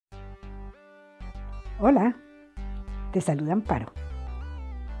Hola, te saluda Amparo.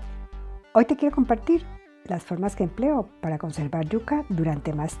 Hoy te quiero compartir las formas que empleo para conservar yuca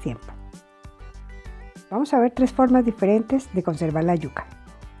durante más tiempo. Vamos a ver 3 formas diferentes de conservar la yuca,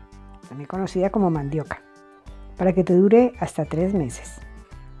 también conocida como mandioca, para que te dure hasta 3 meses.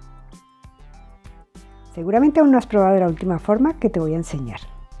 Seguramente aún no has probado la última forma que te voy a enseñar.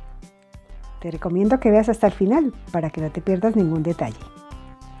 Te recomiendo que veas hasta el final para que no te pierdas ningún detalle.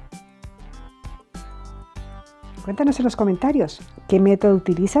 Cuéntanos en los comentarios qué método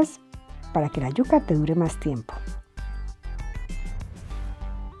utilizas para que la yuca te dure más tiempo.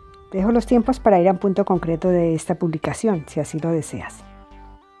 Te dejo los tiempos para ir a un punto concreto de esta publicación, si así lo deseas.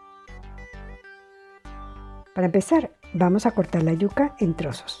 Para empezar, vamos a cortar la yuca en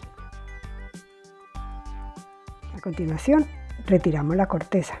trozos. A continuación, retiramos la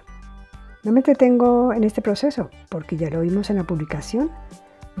corteza. No me entretengo en este proceso porque ya lo vimos en la publicación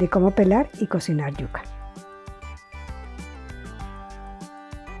de cómo pelar y cocinar yuca.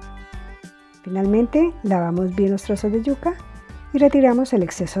 Finalmente, lavamos bien los trozos de yuca y retiramos el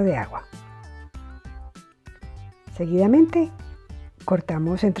exceso de agua. Seguidamente,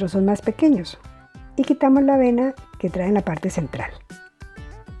 cortamos en trozos más pequeños y quitamos la avena que trae en la parte central.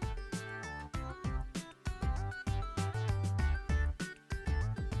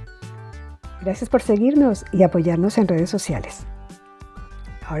 Gracias por seguirnos y apoyarnos en redes sociales.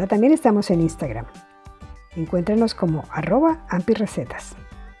 Ahora también estamos en Instagram. Encuéntranos como @ampisrecetas.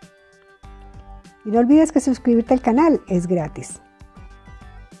 Y no olvides que suscribirte al canal es gratis.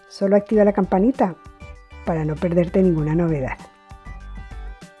 Solo activa la campanita para no perderte ninguna novedad.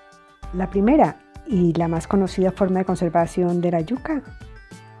 La primera y la más conocida forma de conservación de la yuca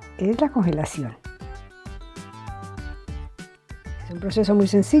es la congelación. Es un proceso muy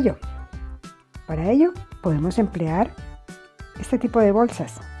sencillo. Para ello podemos emplear este tipo de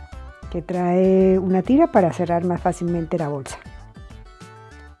bolsas que trae una tira para cerrar más fácilmente la bolsa,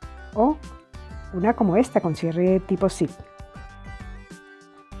 o una como esta con cierre tipo zip.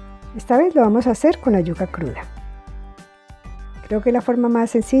 Esta vez lo vamos a hacer con la yuca cruda. Creo que es la forma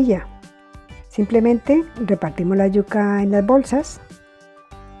más sencilla. Simplemente repartimos la yuca en las bolsas,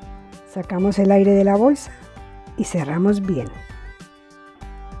 sacamos el aire de la bolsa y cerramos bien.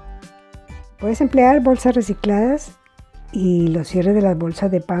 Puedes emplear bolsas recicladas y los cierres de las bolsas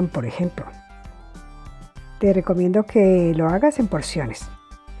de pan, por ejemplo. Te recomiendo que lo hagas en porciones,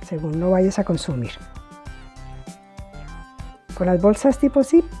 según lo vayas a consumir. Con las bolsas tipo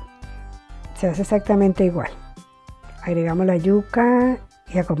zip se hace exactamente igual. Agregamos la yuca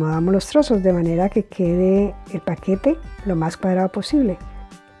y acomodamos los trozos de manera que quede el paquete lo más cuadrado posible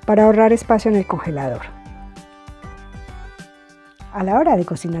para ahorrar espacio en el congelador. A la hora de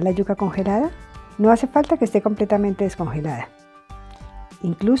cocinar la yuca congelada, no hace falta que esté completamente descongelada.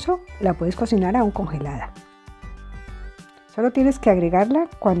 Incluso la puedes cocinar aún congelada. Solo tienes que agregarla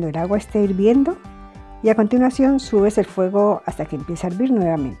cuando el agua esté hirviendo y a continuación subes el fuego hasta que empiece a hervir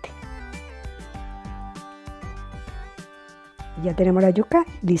nuevamente. Ya tenemos la yuca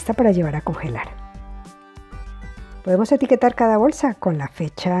lista para llevar a congelar. Podemos etiquetar cada bolsa con la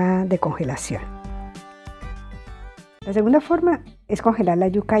fecha de congelación. La segunda forma es congelar la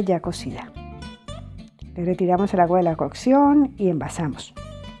yuca ya cocida. Le retiramos el agua de la cocción y envasamos.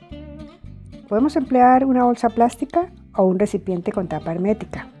 Podemos emplear una bolsa plástica o un recipiente con tapa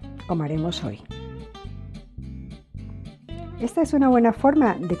hermética, como haremos hoy. Esta es una buena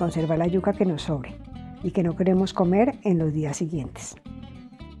forma de conservar la yuca que nos sobre y que no queremos comer en los días siguientes.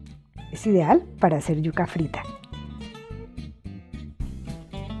 Es ideal para hacer yuca frita.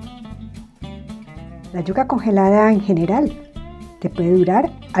 La yuca congelada en general te puede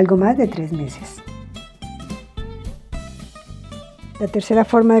durar algo más de 3 meses. La tercera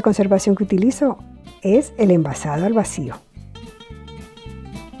forma de conservación que utilizo es el envasado al vacío.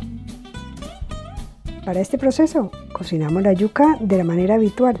 Para este proceso cocinamos la yuca de la manera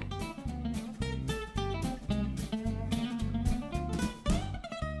habitual.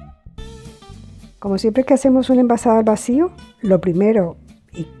 Como siempre que hacemos un envasado al vacío, lo primero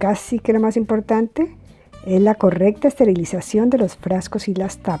y casi que lo más importante es la correcta esterilización de los frascos y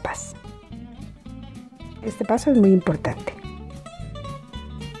las tapas. Este paso es muy importante.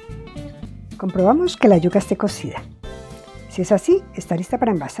 Comprobamos que la yuca esté cocida. Si es así, está lista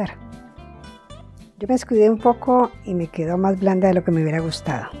para envasar. Yo me descuidé un poco y me quedó más blanda de lo que me hubiera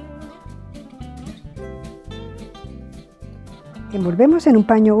gustado. Envolvemos en un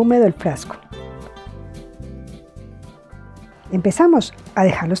paño húmedo el frasco. Empezamos a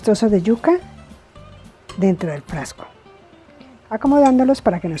dejar los trozos de yuca dentro del frasco, acomodándolos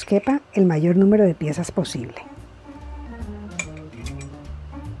para que nos quepa el mayor número de piezas posible.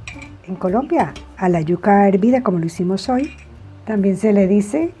 En Colombia, a la yuca hervida, como lo hicimos hoy, también se le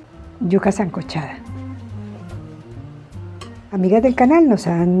dice yuca sancochada. Amigas del canal nos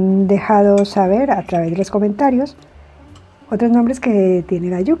han dejado saber a través de los comentarios otros nombres que tiene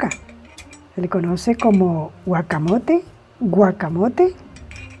la yuca. Se le conoce como guacamote, guacamote,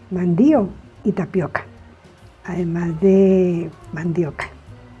 mandío y tapioca, además de mandioca.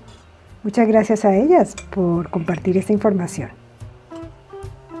 Muchas gracias a ellas por compartir esta información.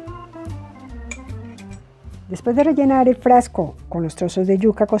 Después de rellenar el frasco con los trozos de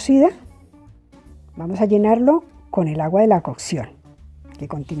yuca cocida, vamos a llenarlo con el agua de la cocción, que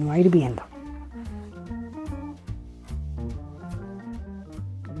continúa hirviendo.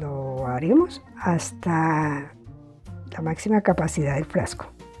 Lo haremos hasta la máxima capacidad del frasco.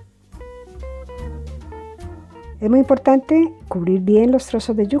 Es muy importante cubrir bien los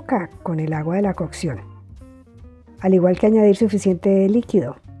trozos de yuca con el agua de la cocción, al igual que añadir suficiente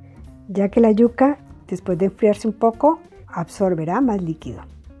líquido, ya que la yuca, después de enfriarse un poco, absorberá más líquido.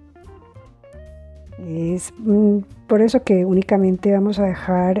 Es por eso que únicamente vamos a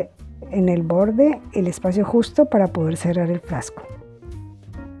dejar en el borde el espacio justo para poder cerrar el frasco.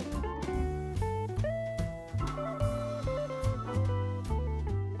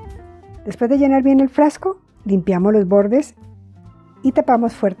 Después de llenar bien el frasco, limpiamos los bordes y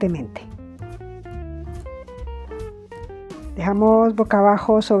tapamos fuertemente. Dejamos boca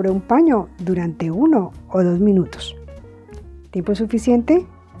abajo sobre un paño durante 1 o 2 minutos. Tiempo suficiente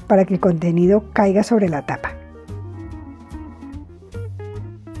para que el contenido caiga sobre la tapa.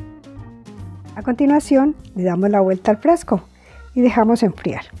 A continuación, le damos la vuelta al frasco y dejamos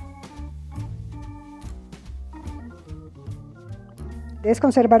enfriar. Debes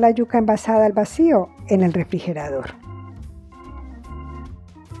conservar la yuca envasada al vacío en el refrigerador.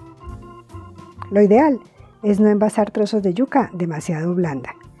 Lo ideal es no envasar trozos de yuca demasiado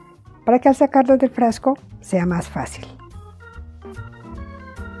blanda, para que al sacarlos del frasco sea más fácil.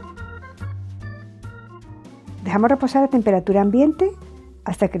 Dejamos reposar a temperatura ambiente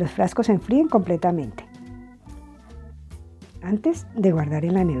hasta que los frascos se enfríen completamente, antes de guardar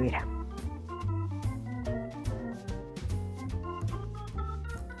en la nevera.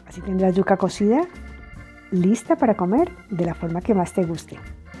 Así tendrás yuca cocida lista para comer de la forma que más te guste,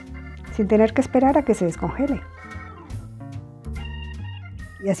 sin tener que esperar a que se descongele.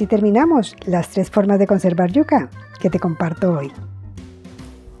 Y así terminamos las 3 formas de conservar yuca que te comparto hoy.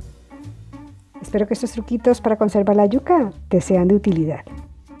 Espero que estos truquitos para conservar la yuca te sean de utilidad.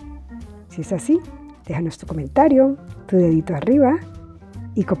 Si es así, déjanos tu comentario, tu dedito arriba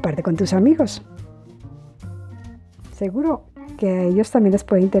y comparte con tus amigos. Seguro que a ellos también les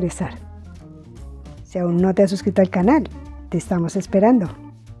puede interesar. Si aún no te has suscrito al canal, te estamos esperando.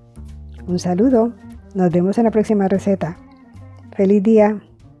 Un saludo, nos vemos en la próxima receta. ¡Feliz día!